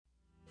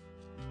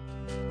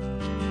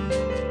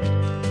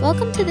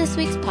Welcome to this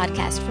week's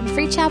podcast from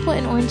Free Chapel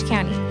in Orange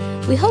County.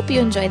 We hope you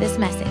enjoy this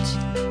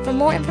message. For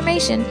more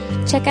information,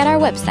 check out our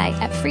website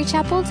at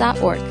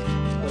freechapel.org.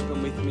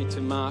 Open with me to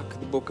Mark,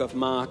 the book of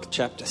Mark,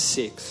 chapter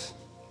 6.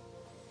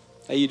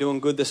 Are you doing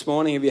good this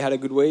morning? Have you had a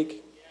good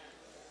week?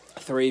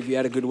 3 of you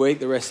had a good week.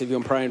 The rest of you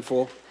I'm praying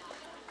for.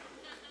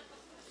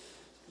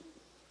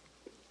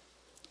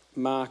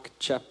 Mark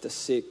chapter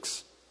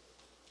 6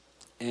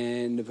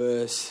 and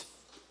verse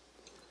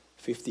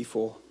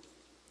 54.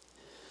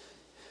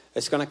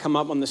 It's going to come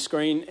up on the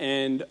screen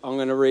and I'm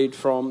going to read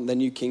from the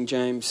New King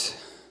James.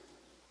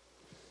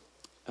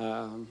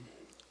 Where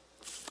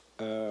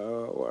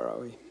are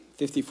we?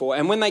 54.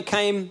 And when they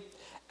came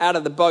out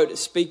of the boat,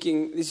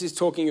 speaking, this is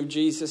talking of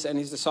Jesus and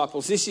his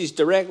disciples. This is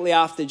directly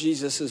after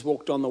Jesus has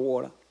walked on the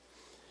water.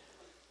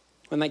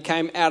 When they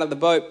came out of the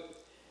boat,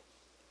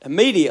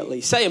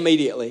 immediately, say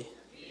immediately.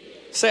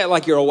 Say it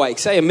like you're awake.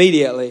 Say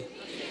immediately.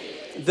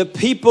 The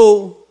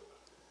people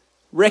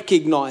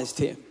recognized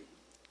him.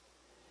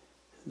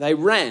 They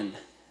ran.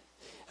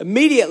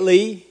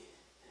 Immediately,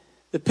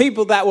 the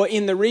people that were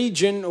in the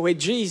region where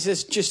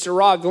Jesus just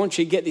arrived, I want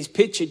you to get this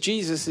picture.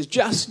 Jesus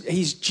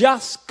he's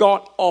just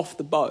got off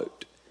the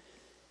boat.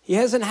 He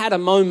hasn't had a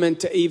moment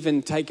to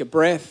even take a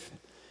breath,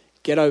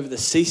 get over the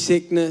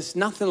seasickness,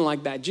 nothing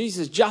like that.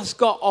 Jesus just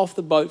got off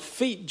the boat,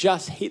 feet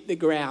just hit the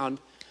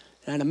ground,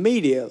 and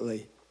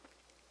immediately,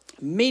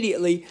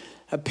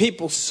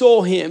 people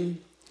saw him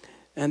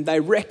and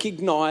they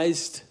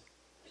recognized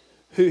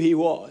who he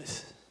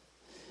was.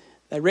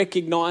 They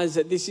recognized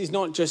that this is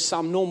not just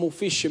some normal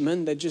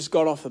fisherman that just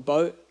got off the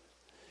boat.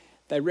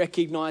 They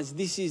recognized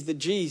this is the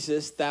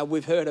Jesus that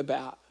we've heard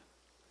about.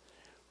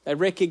 They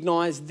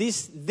recognized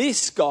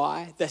this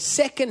guy, the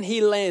second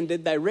he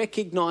landed, they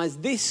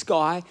recognized this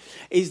guy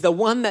is the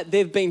one that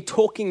they've been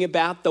talking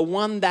about, the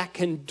one that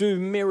can do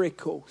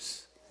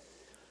miracles.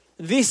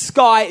 This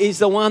guy is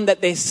the one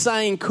that they're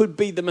saying could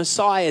be the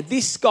Messiah.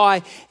 This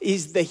guy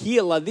is the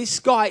healer.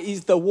 This guy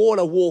is the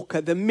water walker,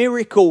 the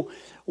miracle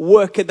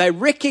worker. They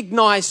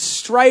recognized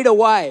straight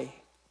away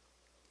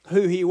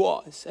who he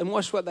was. And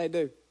watch what they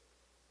do.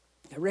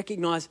 They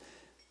recognize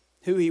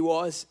who he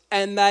was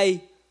and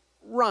they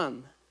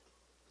run.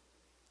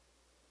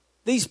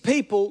 These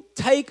people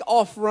take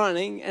off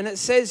running, and it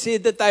says here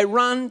that they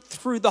run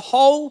through the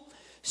whole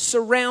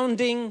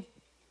surrounding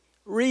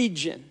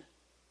region.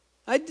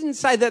 I didn't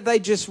say that they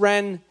just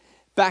ran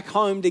back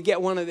home to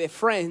get one of their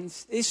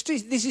friends. This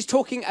is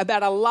talking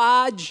about a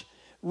large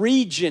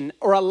region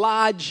or a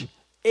large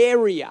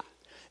area.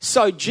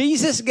 So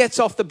Jesus gets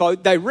off the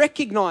boat, they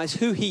recognize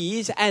who he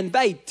is, and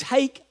they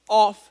take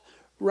off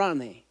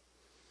running.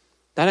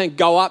 They don't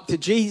go up to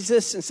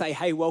Jesus and say,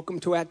 hey, welcome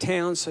to our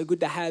town, so good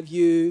to have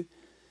you.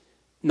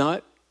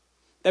 No.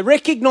 They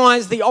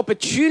recognize the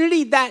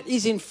opportunity that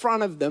is in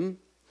front of them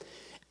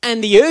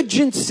and the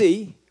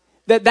urgency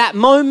that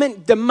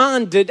moment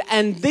demanded,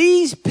 and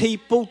these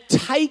people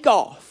take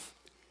off.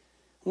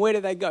 Where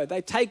do they go?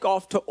 They take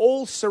off to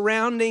all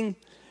surrounding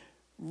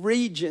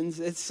regions,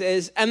 it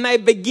says, and they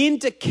begin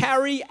to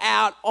carry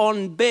out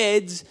on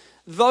beds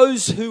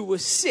those who were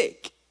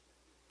sick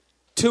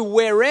to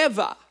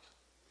wherever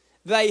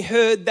they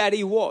heard that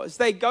he was.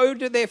 They go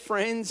to their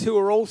friends who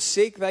are all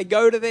sick. They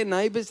go to their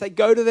neighbors. They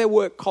go to their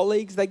work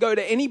colleagues. They go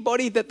to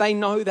anybody that they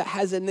know that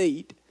has a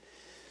need.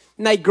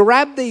 And they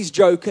grab these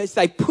jokers,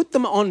 they put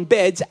them on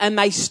beds, and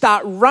they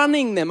start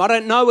running them. I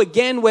don't know,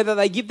 again, whether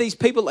they give these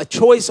people a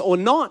choice or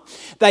not.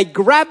 They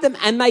grab them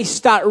and they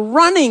start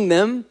running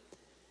them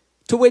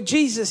to where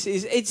Jesus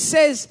is. It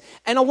says,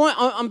 and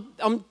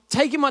I'm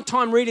taking my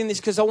time reading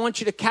this because I want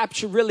you to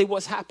capture really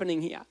what's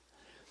happening here.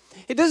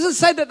 It doesn't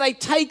say that they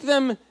take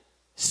them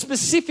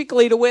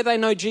specifically to where they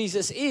know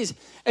Jesus is.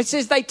 It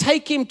says they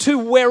take him to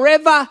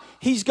wherever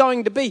he's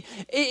going to be.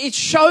 It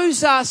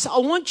shows us, I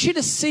want you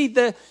to see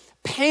the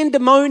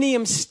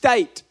pandemonium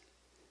state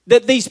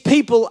that these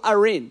people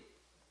are in.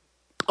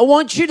 I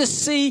want you to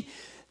see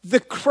the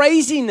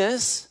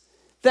craziness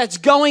that's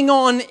going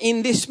on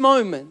in this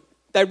moment.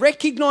 They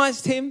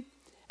recognized him.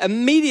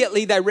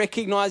 Immediately they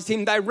recognized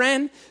him. They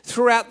ran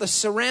throughout the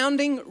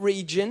surrounding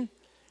region,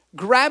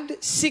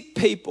 grabbed sick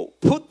people,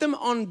 put them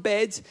on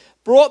beds,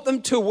 brought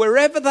them to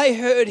wherever they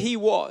heard he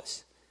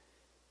was.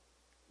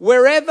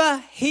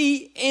 Wherever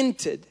he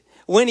entered.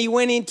 When he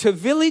went into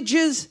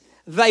villages,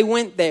 they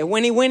went there.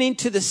 When he went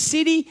into the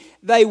city,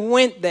 they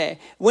went there.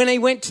 When he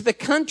went to the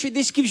country,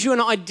 this gives you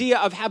an idea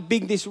of how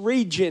big this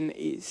region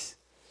is.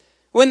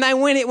 When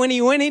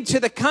he went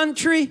into the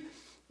country,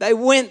 they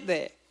went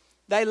there.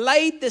 They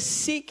laid the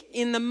sick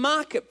in the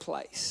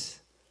marketplace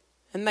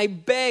and they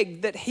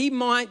begged that he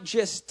might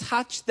just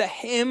touch the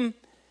hem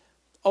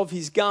of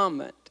his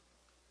garment.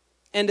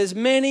 And as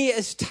many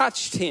as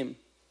touched him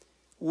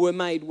were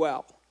made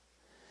well.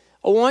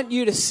 I want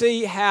you to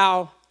see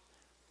how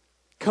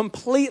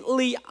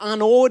completely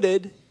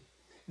unordered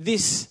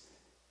this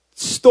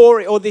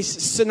story or this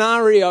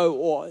scenario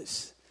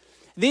was.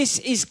 This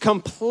is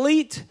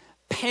complete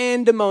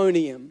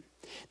pandemonium.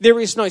 There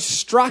is no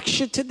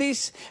structure to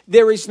this.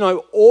 There is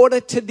no order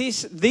to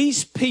this.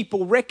 These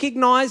people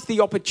recognize the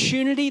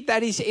opportunity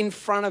that is in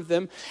front of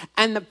them,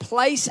 and the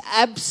place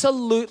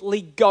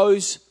absolutely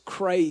goes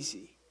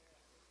crazy.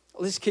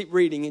 Let's keep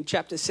reading in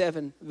chapter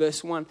 7,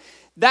 verse 1.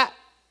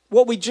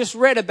 What we just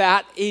read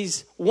about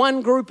is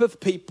one group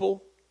of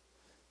people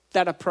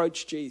that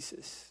approach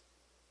Jesus.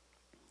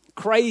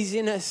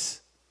 Craziness.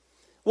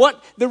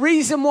 The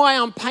reason why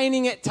I'm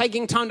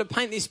taking time to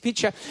paint this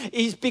picture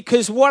is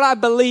because what I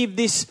believe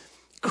this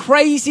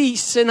crazy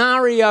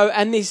scenario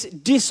and this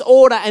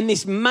disorder and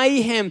this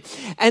mayhem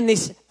and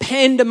this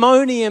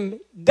pandemonium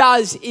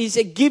does is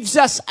it gives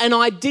us an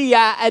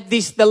idea at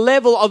the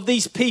level of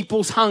these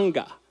people's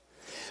hunger.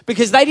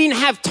 Because they didn't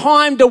have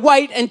time to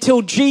wait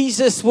until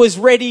Jesus was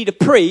ready to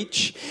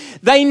preach.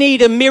 They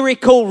need a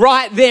miracle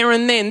right there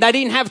and then. They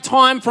didn't have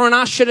time for an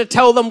usher to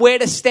tell them where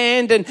to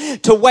stand and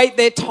to wait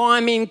their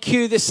time in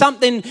queue. There's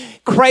something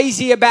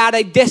crazy about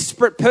a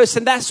desperate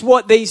person. That's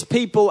what these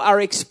people are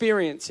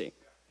experiencing.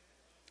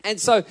 And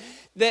so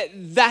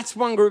that's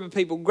one group of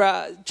people.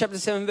 Chapter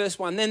 7, verse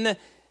 1. Then the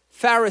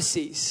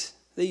Pharisees,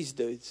 these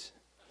dudes.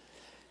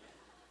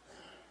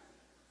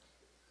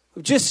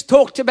 We've just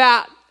talked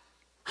about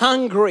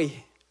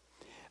hungry,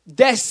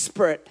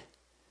 desperate,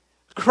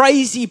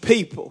 crazy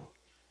people.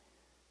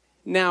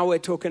 Now we're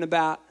talking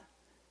about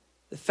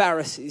the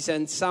Pharisees,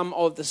 and some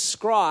of the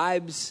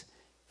scribes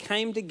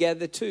came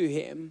together to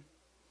him,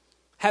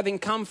 having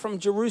come from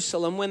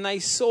Jerusalem. When they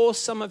saw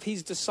some of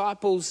his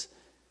disciples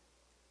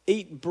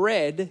eat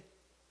bread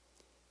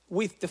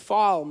with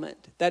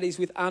defilement, that is,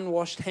 with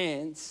unwashed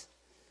hands,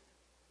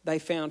 they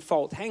found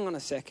fault. Hang on a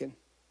second.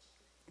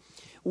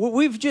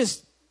 We've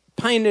just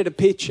painted a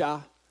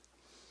picture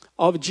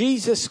of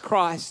Jesus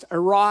Christ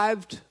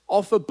arrived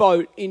off a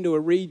boat into a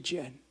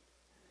region.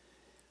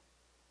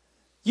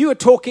 You are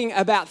talking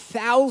about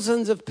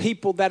thousands of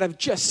people that have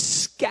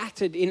just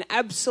scattered in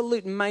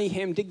absolute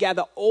mayhem to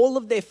gather all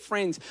of their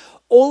friends,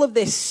 all of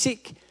their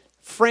sick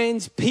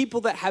friends, people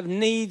that have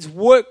needs,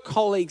 work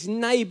colleagues,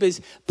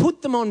 neighbors,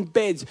 put them on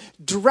beds,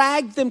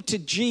 drag them to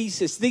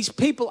Jesus. These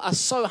people are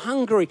so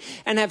hungry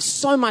and have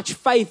so much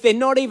faith. They're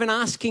not even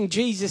asking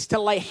Jesus to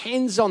lay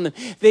hands on them.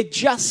 They're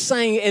just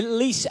saying, at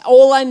least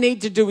all I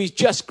need to do is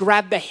just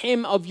grab the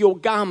hem of your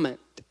garment.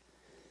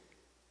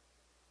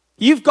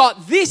 You've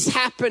got this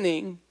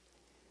happening.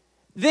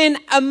 Then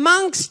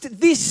amongst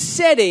this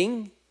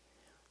setting,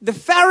 the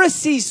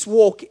Pharisees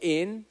walk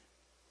in.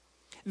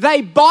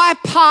 They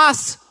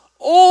bypass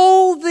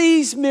all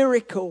these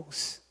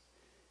miracles.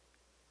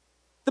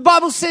 The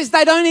Bible says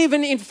they don't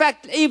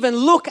even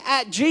look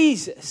at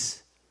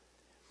Jesus.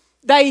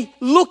 They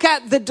look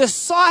at the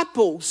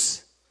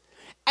disciples.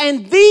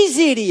 And these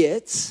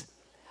idiots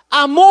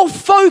are more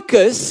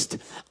focused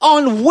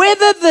on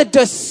whether the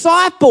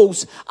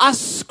disciples are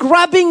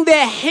scrubbing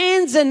their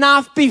hands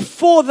enough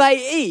before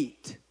they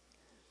eat.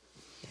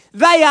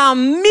 They are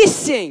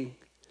missing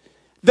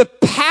the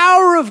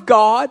power of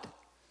God,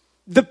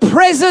 the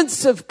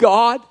presence of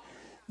God,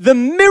 the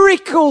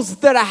miracles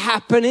that are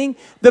happening,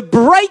 the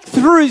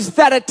breakthroughs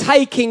that are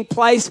taking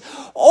place,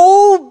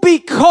 all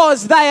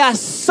because they are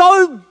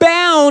so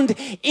bound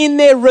in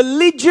their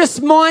religious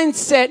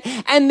mindset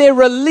and their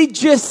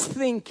religious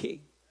thinking.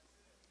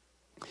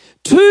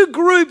 Two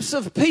groups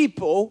of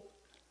people,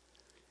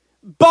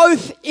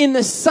 both in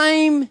the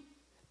same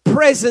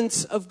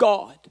presence of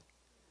God.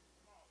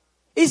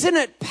 Isn't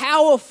it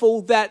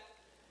powerful that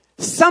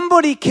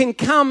somebody can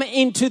come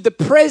into the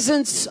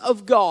presence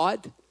of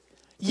God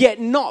yet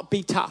not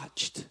be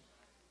touched?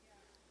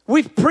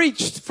 We've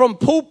preached from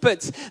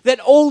pulpits that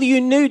all you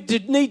need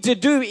to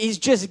do is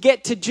just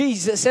get to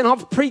Jesus. And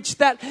I've preached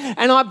that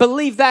and I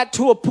believe that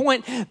to a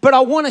point. But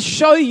I want to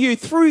show you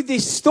through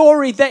this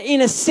story that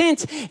in a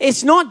sense,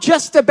 it's not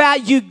just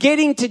about you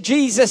getting to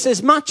Jesus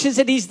as much as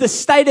it is the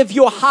state of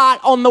your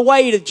heart on the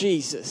way to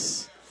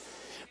Jesus.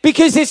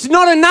 Because it's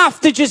not enough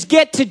to just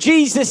get to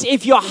Jesus.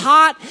 If your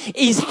heart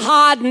is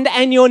hardened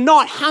and you're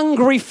not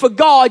hungry for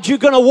God, you're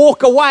going to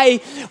walk away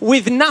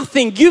with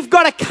nothing. You've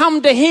got to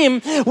come to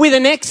Him with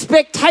an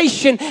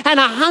expectation and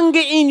a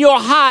hunger in your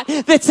heart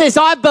that says,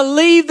 I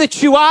believe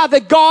that you are the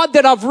God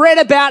that I've read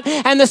about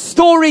and the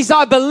stories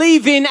I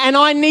believe in, and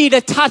I need a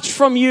touch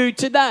from you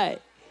today.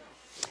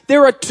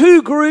 There are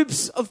two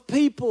groups of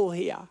people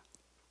here.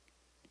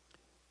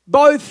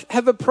 Both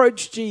have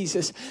approached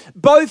Jesus.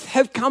 Both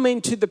have come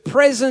into the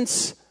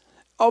presence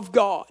of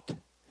God.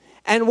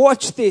 And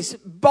watch this.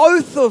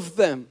 Both of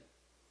them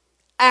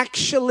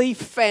actually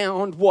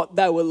found what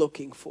they were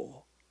looking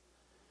for.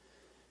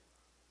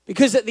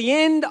 Because at the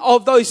end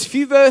of those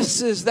few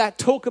verses that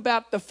talk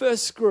about the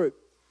first group,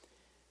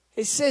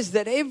 it says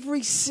that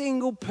every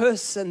single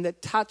person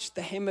that touched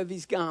the hem of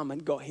his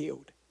garment got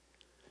healed.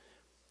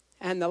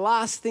 And the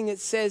last thing it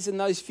says in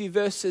those few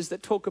verses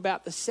that talk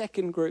about the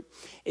second group,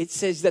 it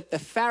says that the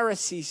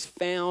Pharisees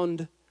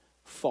found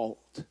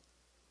fault.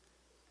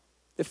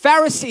 The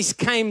Pharisees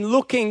came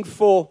looking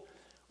for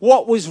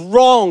what was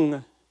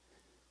wrong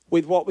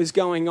with what was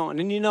going on.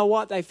 And you know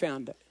what? They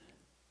found it.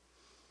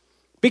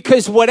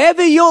 Because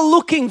whatever you're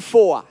looking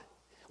for,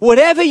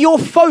 Whatever you're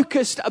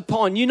focused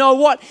upon, you know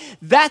what?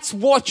 That's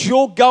what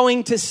you're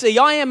going to see.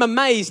 I am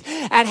amazed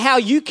at how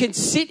you can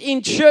sit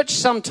in church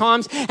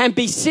sometimes and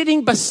be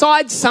sitting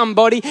beside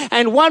somebody,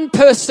 and one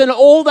person,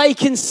 all they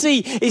can see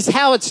is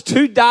how it's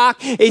too dark,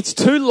 it's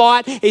too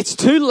light, it's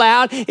too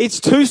loud,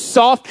 it's too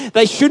soft.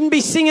 They shouldn't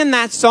be singing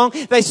that song.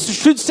 They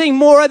should sing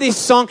more of this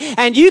song.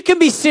 And you can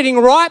be sitting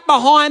right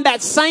behind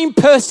that same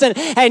person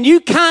and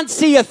you can't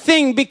see a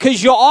thing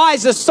because your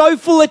eyes are so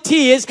full of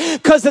tears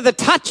because of the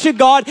touch of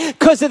God,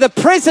 because of the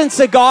presence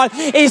of God.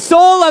 It's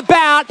all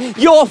about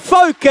your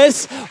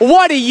focus.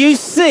 What do you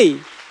see?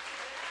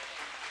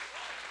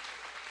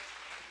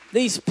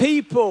 These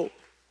people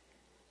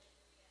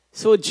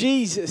saw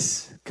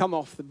Jesus come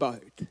off the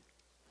boat.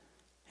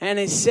 And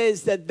it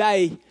says that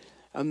they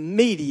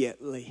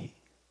immediately...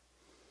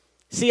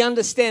 See,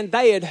 understand,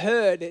 they had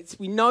heard it.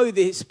 We know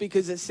this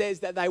because it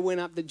says that they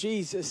went up to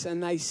Jesus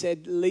and they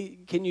said,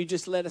 can you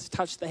just let us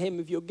touch the hem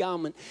of your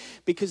garment?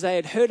 Because they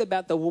had heard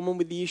about the woman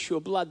with the issue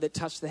of blood that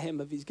touched the hem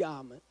of his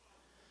garment.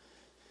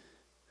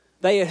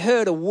 They had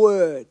heard a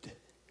word.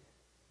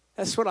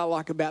 That's what I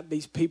like about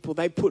these people.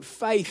 They put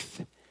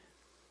faith.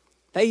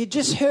 They had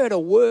just heard a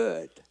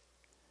word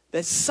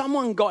that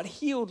someone got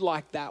healed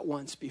like that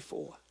once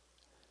before.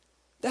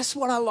 That's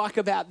what I like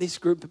about this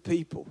group of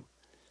people.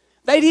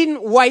 They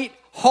didn't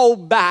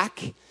hold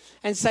back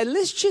and say,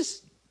 let's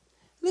just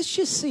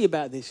see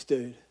about this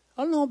dude.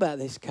 I don't know about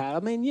this cat. I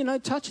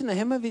mean, touching the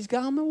hem of his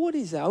garment, what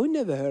is that? We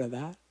never heard of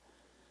that.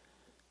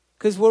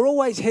 Because we're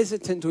always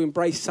hesitant to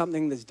embrace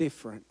something that's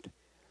different.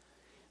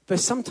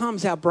 But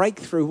sometimes our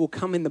breakthrough will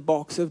come in the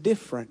box of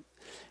different.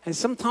 And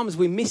sometimes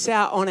we miss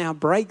out on our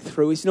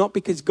breakthrough. It's not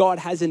because God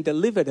hasn't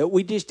delivered it.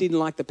 We just didn't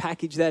like the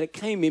package that it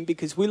came in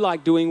because we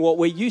like doing what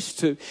we're used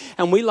to.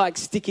 And we like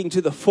sticking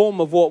to the form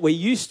of what we're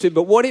used to.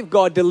 But what if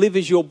God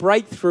delivers your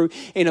breakthrough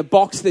in a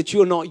box that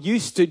you're not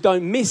used to?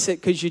 Don't miss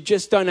it because you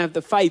just don't have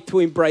the faith to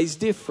embrace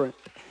different.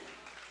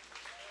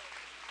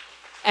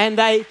 And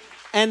they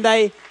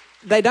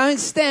don't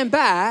stand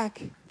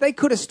back. They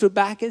could have stood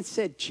back and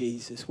said,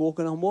 Jesus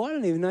walking on water. I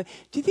don't even know.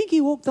 Do you think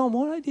he walked on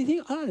water? Do you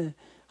think? I don't know.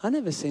 I've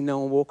never seen no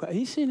one walk. Have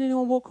you seen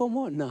anyone walk on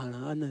water? No,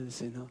 I've never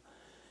seen no one.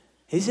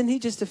 Isn't he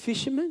just a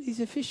fisherman? He's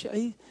a fisher.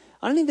 I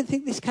don't even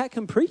think this cat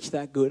can preach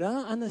that good. I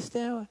don't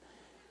understand.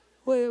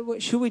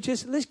 Should we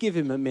let's give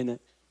him a minute.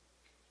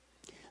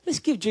 Let's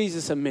give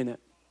Jesus a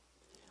minute.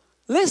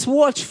 Let's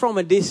watch from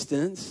a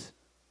distance.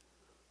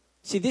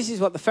 See, this is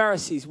what the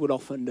Pharisees would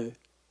often do.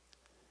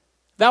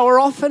 They were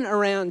often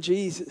around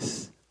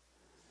Jesus.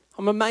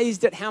 I'm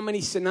amazed at how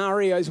many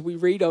scenarios we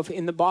read of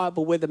in the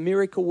Bible where the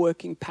miracle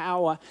working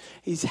power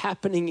is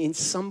happening in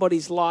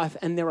somebody's life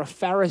and there are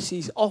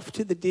Pharisees off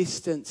to the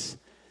distance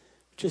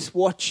just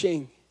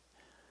watching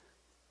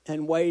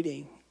and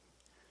waiting.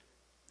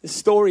 The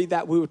story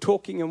that we were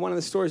talking, and one of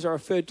the stories I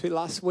referred to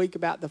last week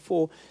about the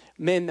 4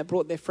 men that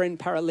brought their friend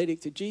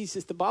paralytic to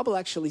Jesus, the Bible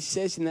actually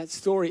says in that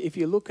story, if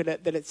you look at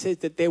it, that it says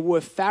that there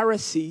were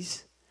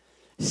Pharisees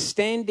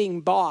standing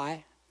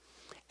by,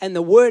 and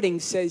the wording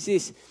says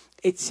this.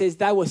 It says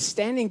they were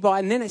standing by,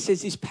 and then it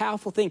says this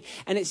powerful thing.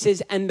 And it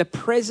says, and the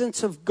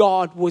presence of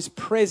God was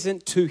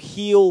present to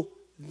heal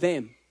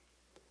them.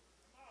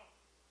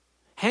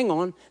 Hang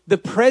on. The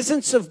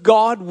presence of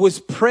God was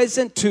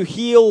present to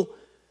heal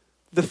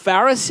the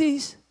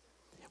Pharisees,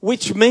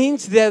 which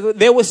means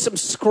there were some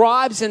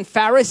scribes and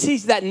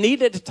Pharisees that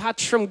needed a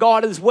touch from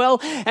God as well.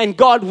 And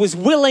God was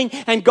willing,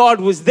 and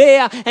God was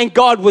there, and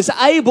God was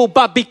able.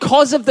 But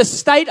because of the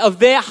state of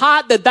their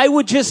heart that they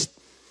were just...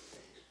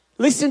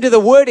 Listen to the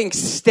wording,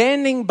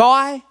 standing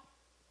by,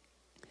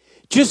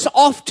 just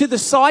off to the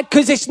side,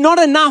 because it's not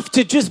enough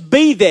to just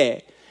be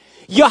there.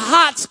 Your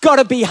heart's got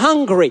to be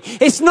hungry.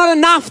 It's not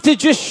enough to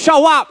just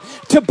show up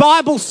to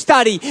Bible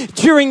study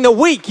during the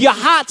week. Your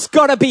heart's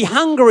got to be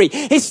hungry.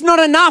 It's not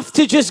enough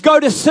to just go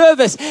to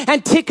service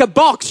and tick a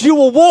box. You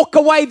will walk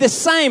away the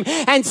same,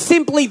 and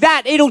simply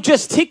that, it'll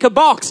just tick a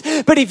box.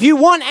 But if you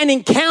want an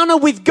encounter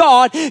with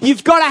God,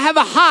 you've got to have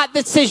a heart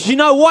that says, you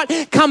know what?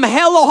 Come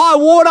hell or high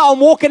water, I'm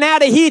walking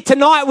out of here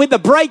tonight with a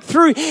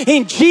breakthrough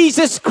in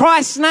Jesus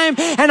Christ's name.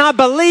 And I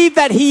believe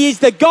that He is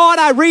the God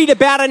I read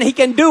about, and He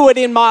can do it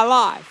in my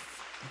life.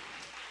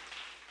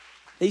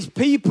 These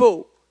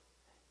people,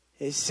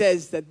 it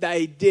says that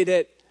they did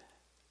it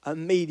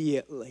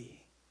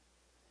immediately.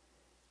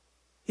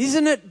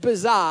 Isn't it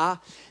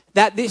bizarre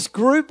that this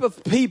group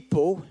of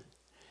people,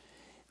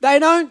 they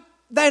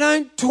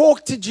don't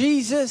talk to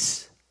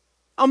Jesus?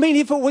 I mean,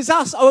 if it was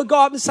us, I would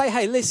go up and say,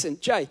 hey, listen,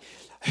 Jay,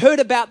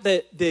 heard about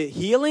the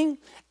healing,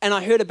 and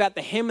I heard about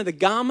the hem of the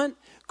garment.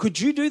 Could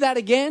you do that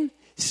again?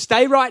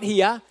 Stay right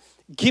here.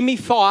 Give me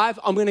 5.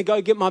 I'm going to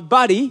go get my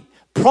buddy.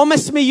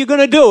 Promise me you're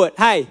going to do it.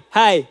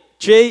 Hey.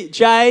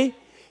 Jay,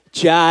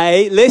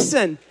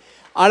 listen,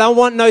 I don't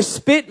want no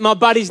spit. My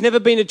buddy's never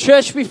been to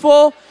church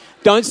before.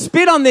 Don't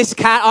spit on this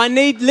cat.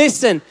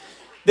 Listen,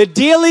 the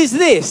deal is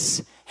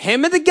this: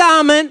 hem of the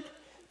garment,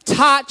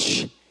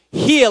 touch,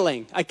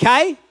 healing,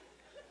 okay?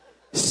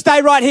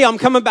 Stay right here. I'm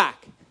coming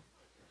back.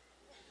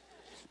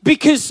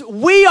 Because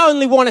we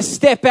only want to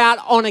step out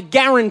on a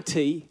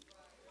guarantee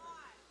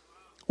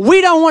we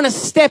don't want to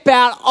step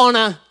out on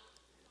a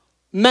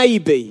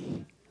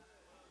maybe.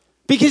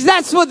 Because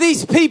that's what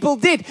these people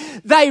did.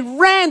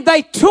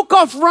 They took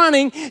off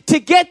running to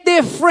get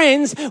their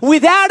friends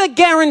without a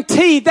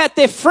guarantee that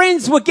their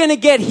friends were going to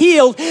get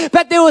healed.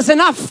 But there was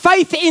enough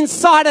faith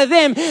inside of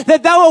them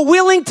that they were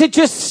willing to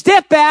just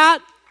step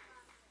out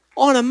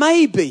on a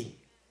maybe.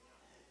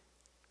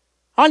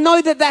 I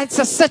know that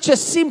that's such a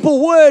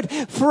simple word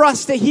for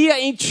us to hear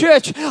in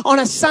church on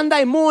a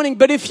Sunday morning,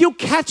 but if you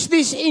catch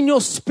this in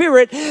your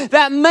spirit,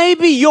 that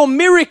maybe your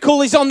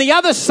miracle is on the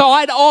other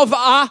side of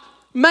a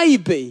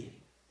maybe.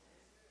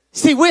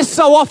 See, we're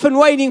so often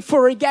waiting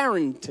for a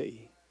guarantee.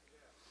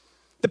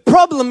 The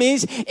problem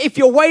is, if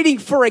you're waiting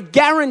for a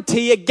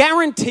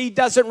guarantee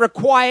doesn't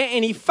require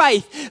any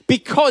faith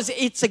because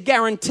it's a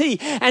guarantee.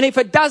 And if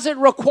it doesn't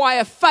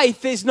require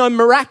faith, there's no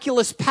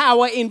miraculous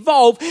power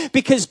involved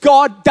because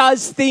God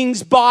does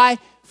things by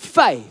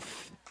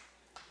faith.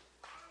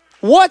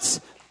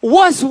 What's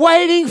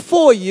waiting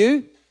for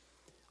you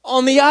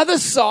on the other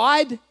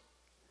side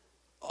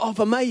of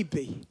a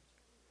maybe?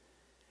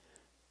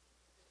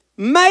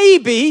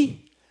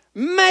 Maybe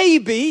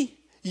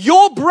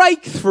your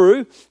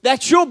breakthrough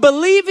that you're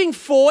believing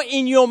for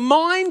in your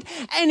mind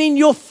and in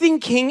your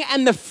thinking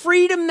and the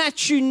freedom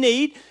that you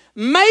need,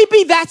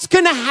 maybe that's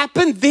going to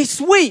happen this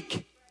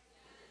week.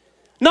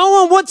 No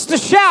one wants to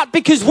shout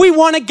because we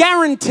want a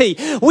guarantee.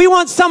 We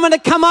want someone to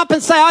come up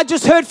and say, I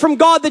just heard from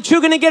God that you're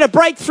going to get a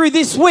breakthrough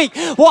this week.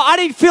 Well, I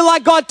didn't feel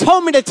like God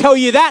told me to tell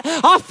you that.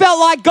 I felt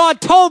like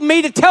God told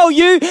me to tell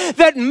you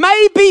that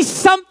maybe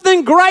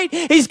something great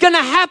is going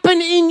to happen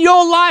in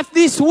your life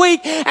this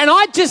week. And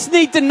I just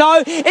need to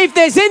know if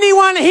there's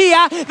anyone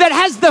here that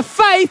has the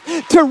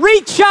faith to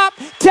reach up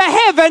to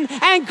heaven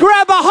and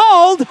grab a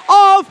hold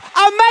of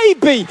a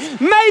maybe.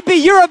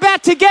 Maybe you're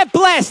about to get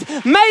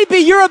blessed. Maybe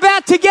you're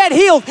about to get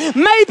healed.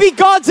 Maybe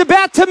God's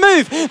about to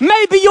move.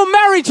 Maybe your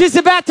marriage is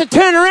about to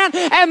turn around,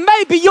 and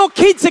maybe your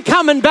kids are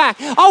coming back.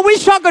 I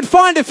wish I could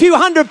find a few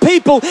hundred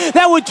people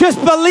that would just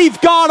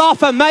believe God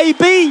off a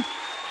maybe.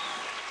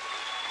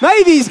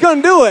 Maybe He's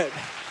going to do it.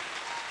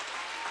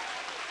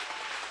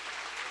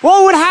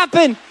 What would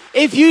happen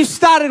if you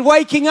started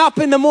waking up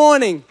in the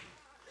morning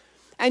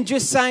and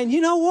just saying,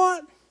 you know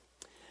what?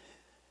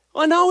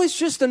 I know it's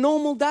just a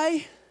normal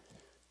day,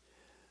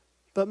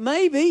 but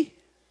maybe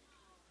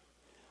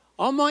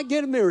I might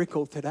get a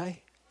miracle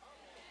today.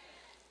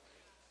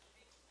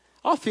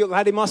 I feel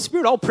that in my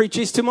spirit. I'll preach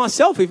this to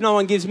myself if no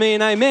one gives me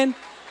an amen.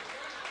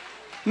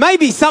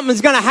 Maybe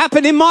something's going to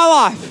happen in my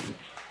life.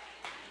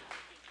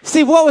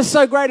 See, what was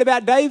so great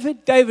about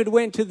David? David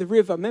went to the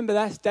river. Remember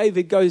that?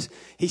 David goes,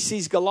 he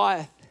sees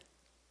Goliath.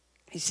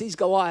 He sees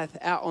Goliath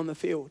out on the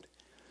field.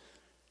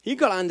 You've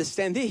got to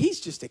understand, he's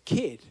just a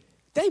kid.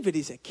 David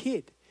is a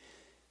kid.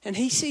 And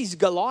he sees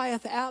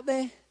Goliath out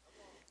there.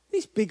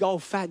 This big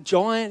old fat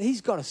giant,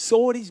 he's got a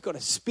sword, he's got a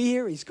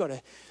spear, he's got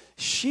a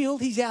shield.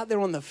 He's out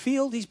there on the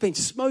field. He's been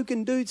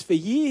smoking dudes for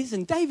years.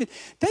 And David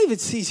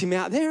sees him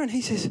out there and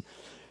he says,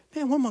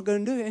 man, what am I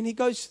going to do? And he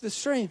goes to the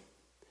stream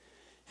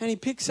and he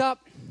picks up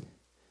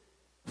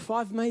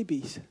 5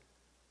 maybes.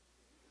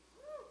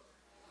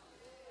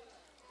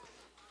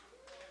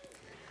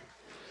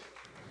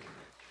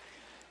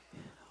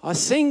 I've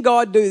seen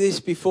God do this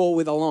before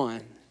with a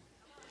lion.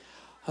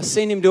 I've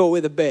seen Him do it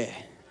with a bear.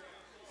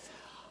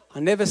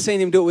 I've never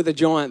seen Him do it with a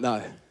giant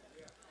though.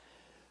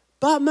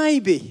 But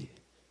maybe.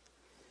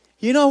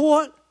 You know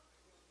what?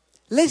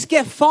 Let's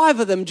get 5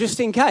 of them just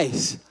in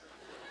case.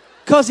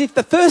 Because if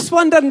the first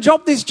one doesn't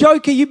drop this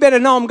joker, you better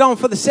know I'm going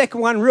for the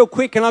second one real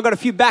quick, and I've got a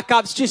few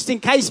backups just in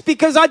case,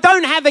 because I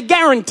don't have a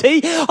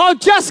guarantee. I've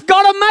just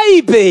got a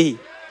maybe.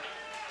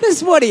 This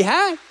is what he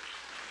had.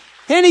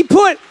 And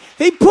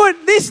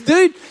this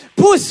dude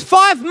puts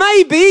 5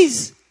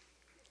 maybes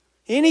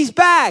in his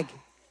bag.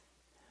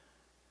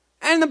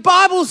 And the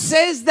Bible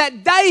says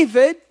that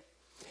David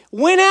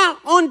went out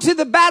onto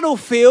the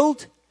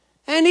battlefield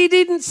and he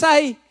doesn't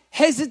say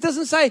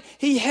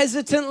he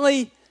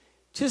hesitantly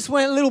just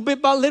went little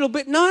bit by little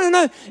bit.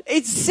 No.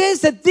 It says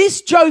that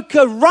this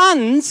joker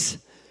runs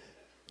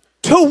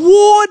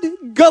toward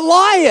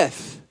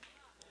Goliath.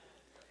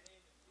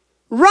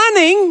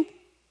 Running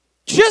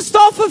just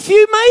off a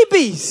few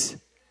maybes.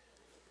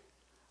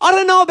 I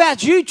don't know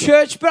about you,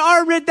 church, but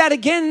I read that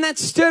again and that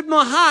stirred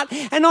my heart.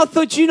 And I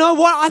thought, you know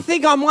what? I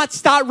think I might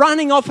start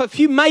running off a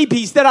few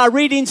maybes that I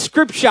read in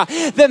Scripture.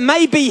 That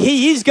maybe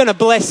He is going to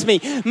bless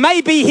me.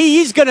 Maybe He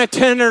is going to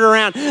turn it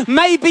around.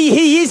 Maybe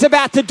He is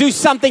about to do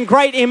something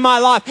great in my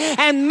life.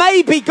 And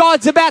maybe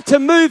God's about to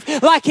move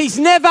like He's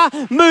never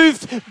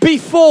moved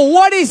before.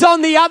 What is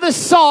on the other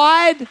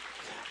side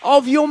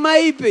of your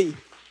maybe?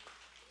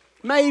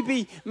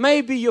 Maybe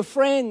your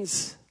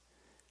friends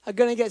are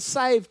going to get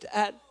saved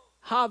at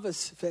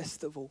Harvest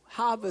Festival,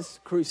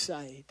 Harvest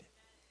Crusade.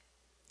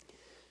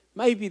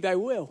 Maybe they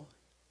will.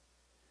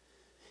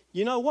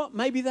 You know what?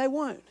 Maybe they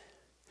won't.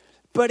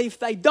 But if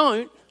they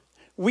don't,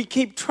 we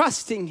keep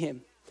trusting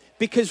Him.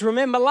 Because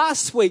remember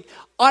last week,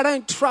 I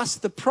don't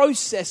trust the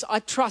process. I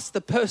trust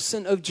the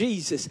person of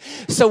Jesus.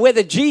 So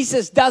whether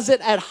Jesus does it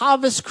at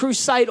Harvest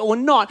Crusade or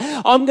not,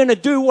 I'm going to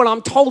do what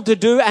I'm told to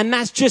do. And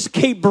that's just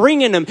keep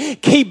bringing them,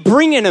 keep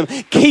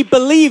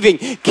believing,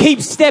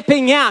 keep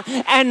stepping out.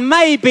 And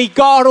maybe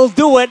God will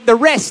do it. The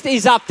rest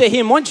is up to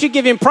him. Once you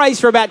give him praise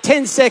for about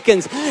 10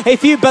 seconds,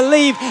 if you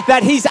believe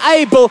that he's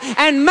able,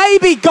 and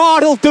maybe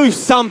God will do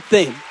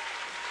something.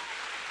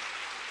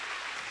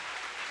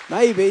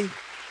 Maybe.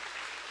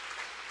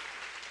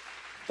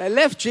 They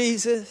left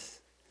Jesus.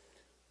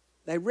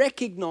 They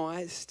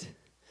recognized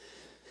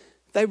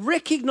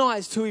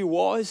who he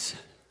was.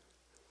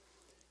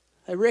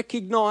 They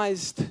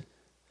recognized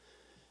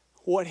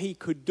what he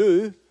could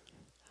do.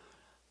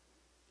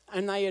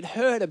 And they had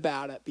heard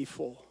about it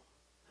before.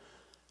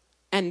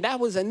 And that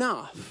was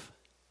enough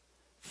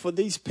for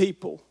these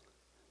people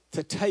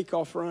to take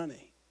off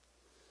running.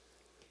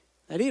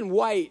 They didn't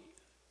wait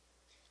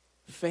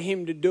for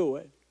him to do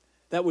it.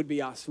 That would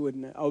be us,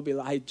 wouldn't it? I would be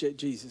like, hey,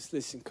 Jesus,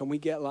 listen, can we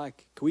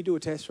do a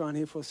test run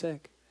here for a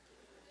sec?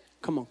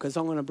 Come on, because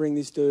I'm going to bring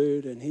this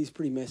dude, and he's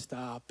pretty messed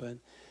up, and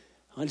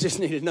I just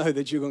need to know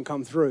that you're going to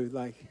come through.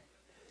 Like,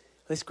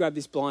 let's grab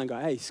this blind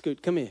guy. Hey,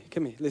 Scoot, come here.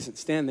 Listen,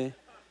 stand there.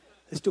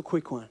 Let's do a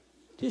quick one.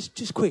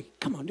 Just quick.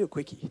 Come on, do a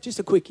quickie. Just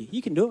a quickie.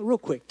 You can do it real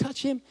quick.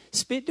 Touch him,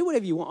 spit, do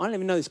whatever you want. I don't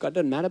even know this guy. It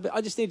doesn't matter, but I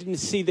just need him to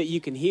see that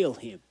you can heal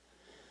him.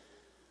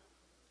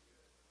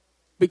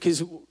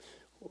 Because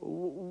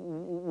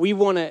we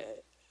want to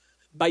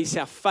base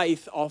our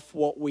faith off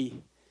what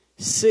we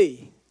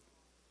see.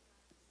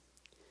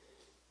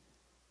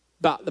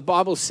 But the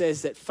Bible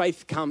says that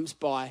faith comes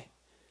by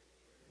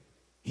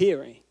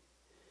hearing.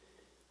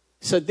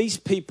 So these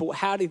people,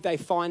 how did they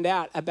find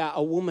out about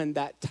a woman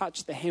that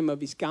touched the hem of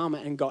his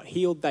garment and got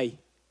healed? They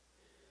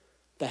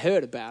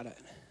heard about it.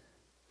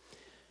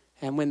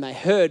 And when they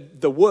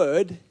heard the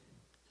word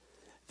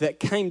that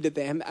came to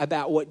them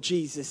about what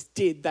Jesus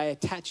did, they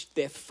attached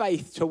their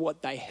faith to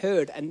what they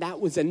heard. And that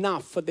was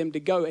enough for them to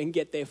go and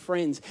get their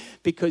friends,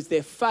 because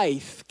their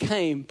faith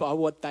came by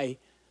what they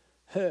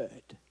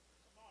heard.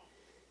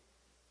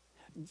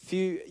 A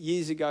few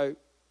years ago,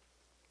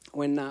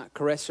 when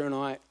Caressa and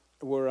I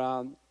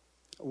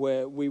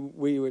we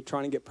were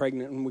trying to get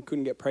pregnant, and we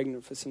couldn't get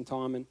pregnant for some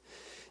time.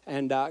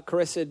 And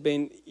Caressa had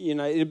been, it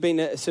had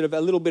been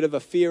a little bit of a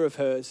fear of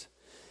hers.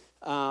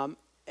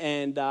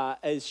 And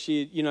as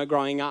she,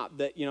 growing up,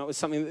 that, it was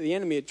something that the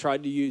enemy had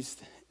tried to use.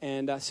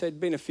 And so it had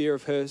been a fear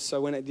of hers.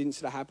 So when it didn't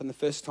happen the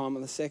first time or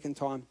the second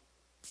time,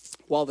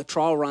 while the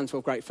trial runs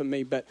were great for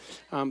me, but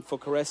for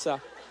Caressa,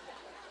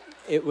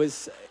 it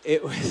was,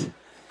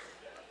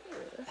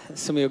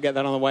 some of you will get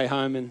that on the way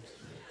home and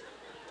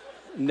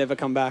never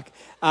come back.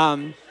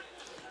 But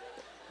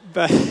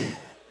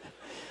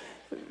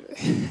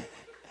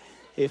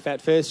if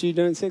at first you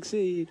don't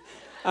succeed.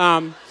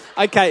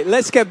 Okay,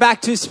 let's get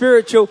back to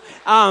spiritual.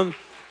 And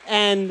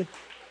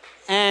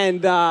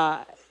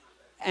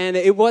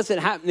it wasn't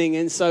happening,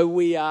 and so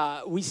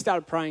we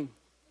started praying,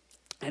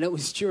 and it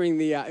was during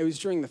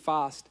the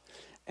fast,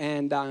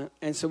 and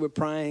so we're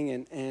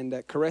praying, and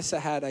Caressa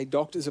had a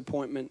doctor's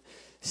appointment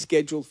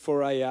scheduled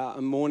for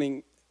a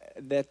morning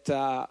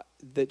that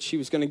she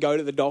was going to go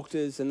to the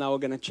doctors, and they were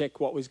going to check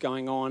what was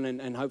going on,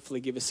 and hopefully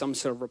give us some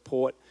sort of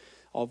report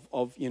of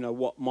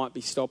what might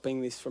be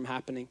stopping this from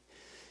happening.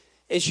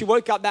 And she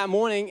woke up that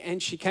morning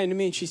and she came to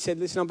me and she said,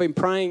 listen, I've been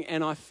praying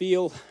and I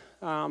feel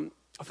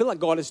like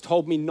God has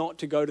told me not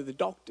to go to the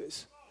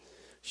doctors.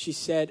 She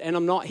said, and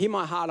I'm not, hear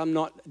my heart, I'm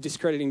not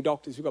discrediting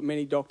doctors. We've got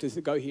many doctors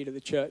that go here to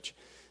the church.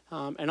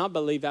 And I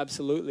believe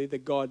absolutely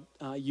that God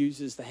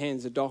uses the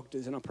hands of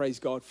doctors, and I praise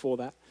God for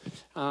that.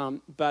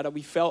 But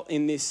we felt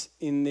in this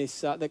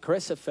that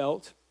Caressa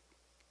felt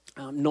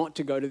not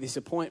to go to this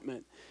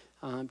appointment.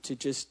 To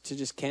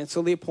just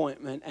cancel the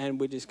appointment, and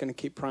we're just going to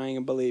keep praying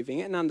and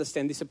believing and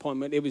understand this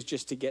appointment. It was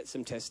just to get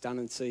some tests done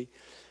and see,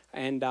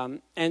 and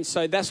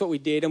so that's what we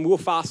did. And we were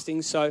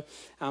fasting, so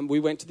we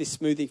went to this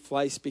smoothie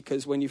place,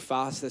 because when you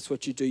fast, that's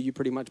what you do. You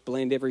pretty much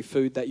blend every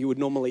food that you would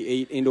normally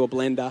eat into a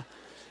blender.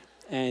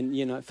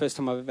 And first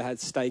time I've ever had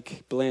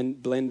steak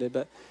blended,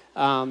 but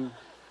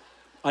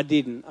I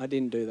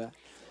didn't do that.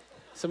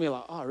 Some of you are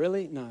like, oh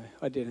really? No,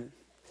 I didn't.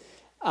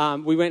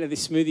 We went to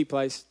this smoothie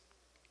place.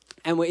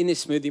 And we're in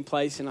this smoothie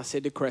place, and I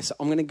said to Caressa,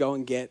 I'm going to go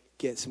and get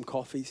some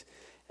coffees,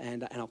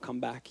 and I'll come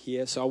back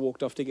here. So I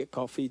walked off to get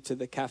coffee to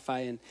the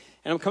cafe, and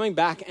I'm coming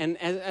back. And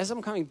as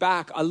I'm coming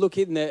back, I look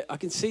in there. I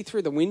can see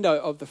through the window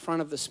of the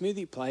front of the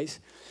smoothie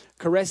place.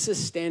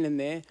 Caressa's standing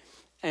there,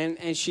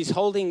 and she's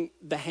holding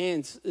the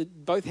hands,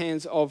 both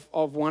hands of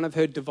one of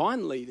her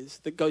divine leaders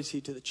that goes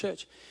here to the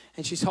church.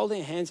 And she's holding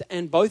her hands,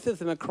 and both of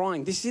them are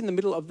crying. This is in the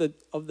middle of the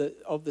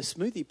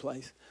smoothie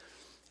place.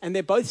 And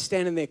they're both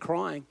standing there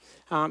crying,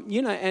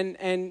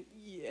 and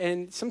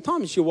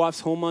sometimes your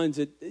wife's hormones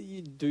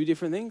do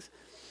different things.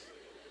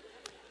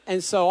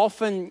 And so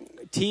often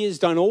tears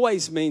don't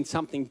always mean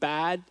something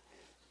bad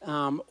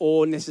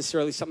or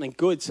necessarily something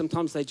good.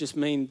 Sometimes they just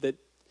mean that,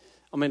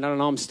 I don't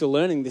know, I'm still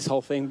learning this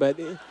whole thing, but...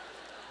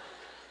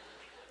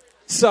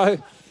 So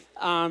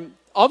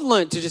I've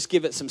learned to just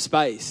give it some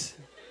space.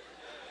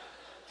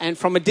 And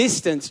from a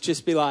distance,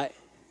 just be like,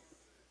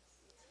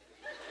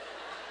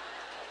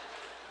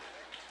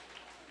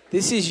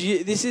 this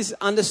is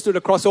understood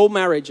across all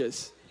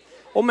marriages.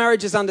 All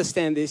marriages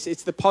understand this.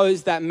 It's the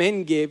pose that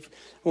men give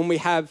when we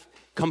have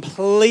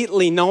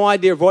completely no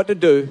idea of what to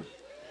do,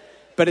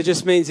 but it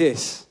just means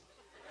this.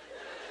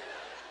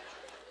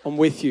 I'm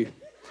with you.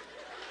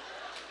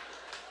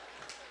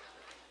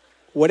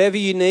 Whatever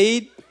you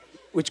need,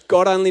 which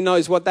God only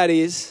knows what that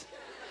is.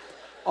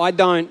 I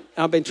don't.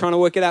 I've been trying to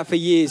work it out for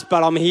years,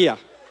 but I'm here.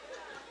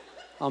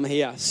 I'm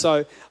here.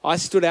 So I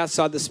stood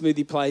outside the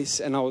smoothie place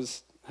and I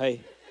was,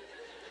 hey.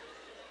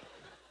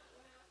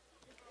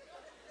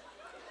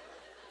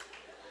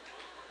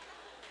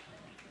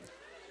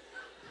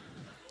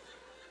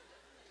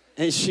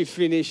 And she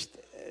finished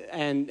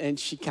and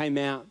she came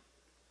out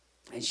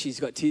and she's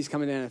got tears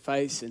coming down her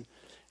face and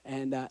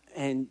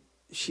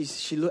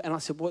she looked and I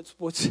said,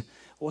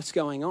 what's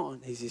going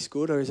on? Is this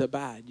good or is it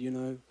bad? You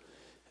know?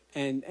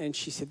 And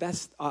she said,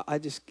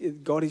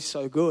 God is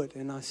so good.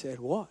 And I said,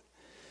 what?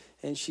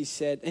 And she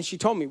said, and she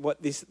told me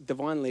what this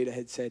divine leader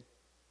had said.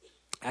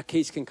 Our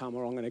keys can come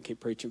or I'm going to keep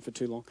preaching for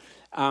too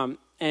long.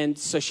 And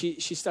so she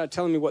started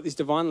telling me what this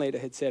divine leader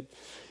had said.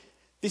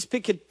 This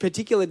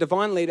particular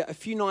divine leader, a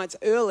few nights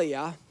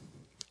earlier,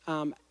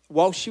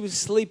 while she was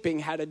sleeping,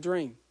 had a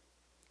dream.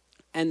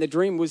 And the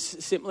dream was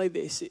simply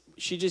this.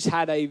 She just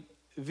had a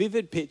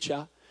vivid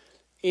picture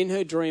in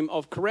her dream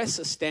of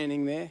Caressa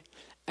standing there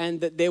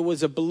and that there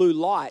was a blue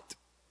light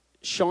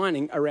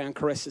shining around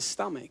Caressa's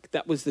stomach.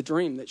 That was the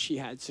dream that she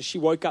had. So she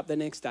woke up the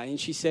next day and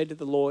she said to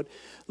the Lord,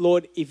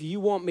 Lord, if you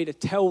want me to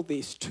tell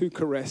this to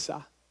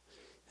Caressa,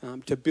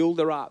 to build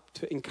her up,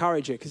 to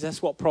encourage her, because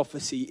that's what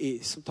prophecy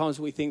is. Sometimes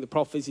we think the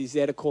prophecy is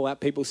there to call out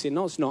people's sin.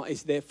 No, it's not.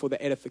 It's there for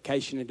the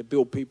edification and to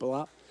build people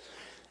up.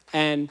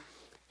 And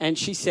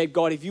she said,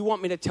 God, if you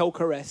want me to tell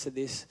Caressa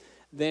this,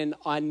 then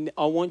I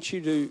want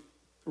you to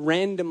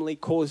randomly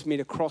cause me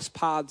to cross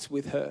paths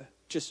with her,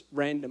 just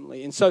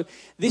randomly. And so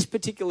this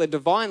particular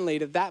divine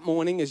leader that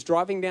morning is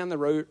driving down the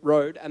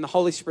road and the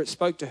Holy Spirit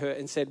spoke to her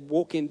and said,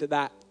 walk into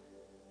that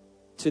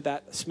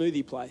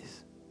smoothie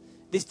place.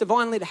 This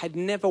divine leader had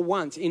never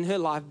once in her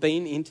life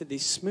been into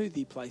this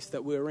smoothie place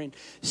that we were in.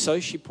 So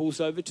she pulls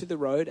over to the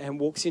road and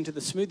walks into the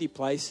smoothie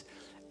place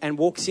and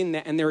walks in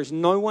there. And there is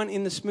no one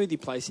in the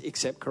smoothie place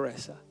except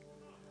Caressa.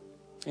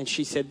 And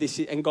she said,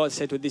 and God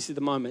said to her, this is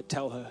the moment,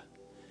 tell her.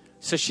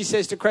 So she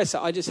says to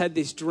Caressa, I just had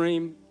this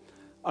dream.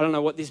 I don't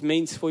know what this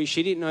means for you.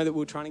 She didn't know that we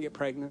were trying to get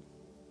pregnant.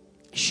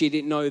 She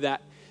didn't know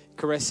that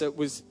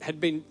Caressa had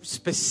been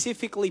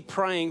specifically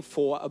praying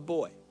for a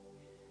boy.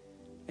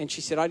 And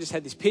she said, I just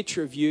had this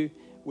picture of you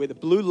with a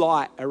blue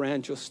light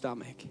around your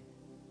stomach.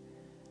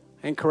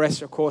 And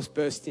Caressa, of course,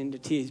 burst into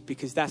tears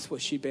because that's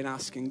what she'd been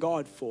asking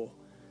God for.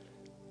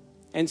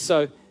 And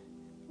so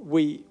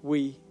we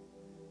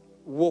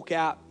walk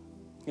out,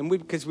 and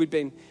because we'd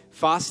been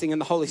fasting,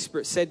 and the Holy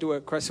Spirit said to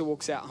her, Caressa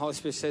walks out, and the Holy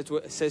Spirit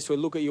says to her,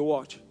 look at your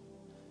watch.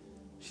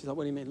 She's like,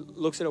 what do you mean?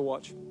 Looks at her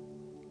watch.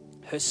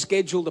 Her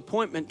scheduled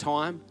appointment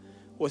time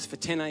was for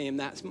 10 a.m.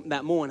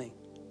 that morning.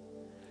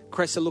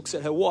 Caressa looks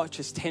at her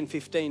watch, it's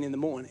 10:15 in the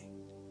morning.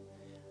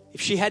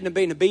 If she hadn't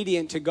been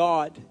obedient to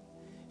God,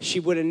 she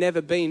would have never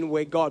been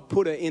where God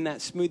put her in that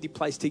smoothie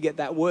place to get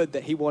that word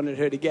that he wanted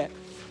her to get.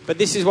 But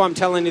this is why I'm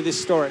telling you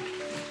this story.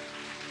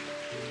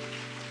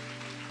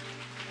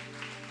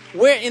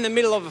 We're in the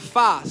middle of a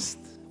fast.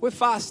 We're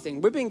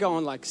fasting. We've been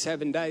going like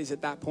 7 days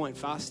at that point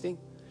fasting.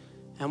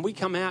 And we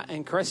come out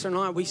and Caressa and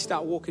I, we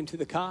start walking to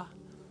the car.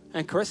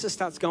 And Caressa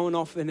starts going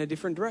off in a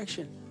different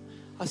direction.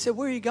 I said,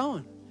 where are you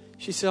going?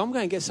 She said, I'm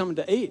going to get something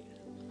to eat.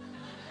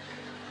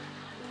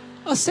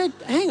 I said,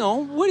 hang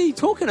on, what are you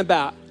talking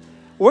about?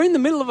 We're in the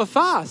middle of a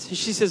fast. And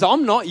she says,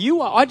 I'm not, you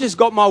are. I just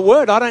got my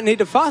word. I don't need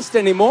to fast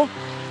anymore.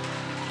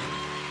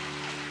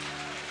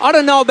 I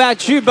don't know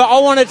about you, but I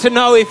wanted to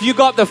know if you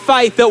got the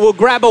faith that will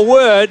grab a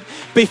word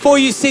before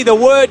you see the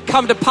word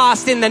come to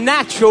pass in the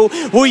natural.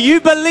 Will you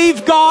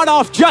believe God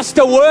off just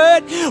a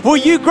word? Will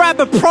you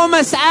grab a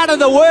promise out of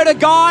the word of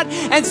God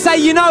and say,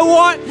 you know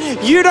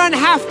what? You don't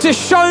have to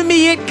show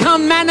me it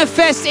come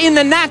manifest in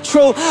the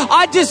natural.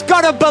 I just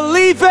got to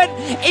believe it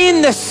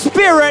in the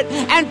spirit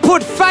and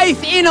put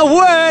faith in a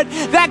word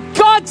that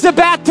God's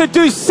about to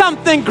do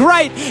something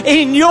great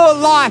in your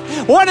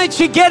life. Why don't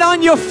you get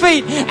on your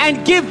feet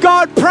and give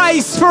God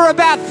praise for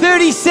about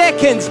 30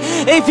 seconds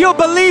if you're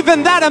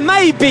believing that a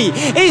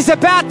maybe is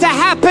about to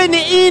happen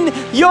in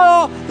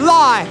your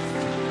life.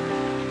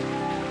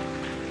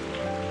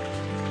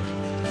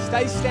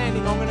 Stay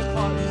standing. I'm going to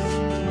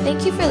close.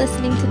 Thank you for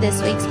listening to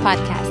this week's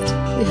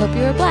podcast. We hope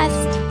you were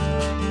blessed.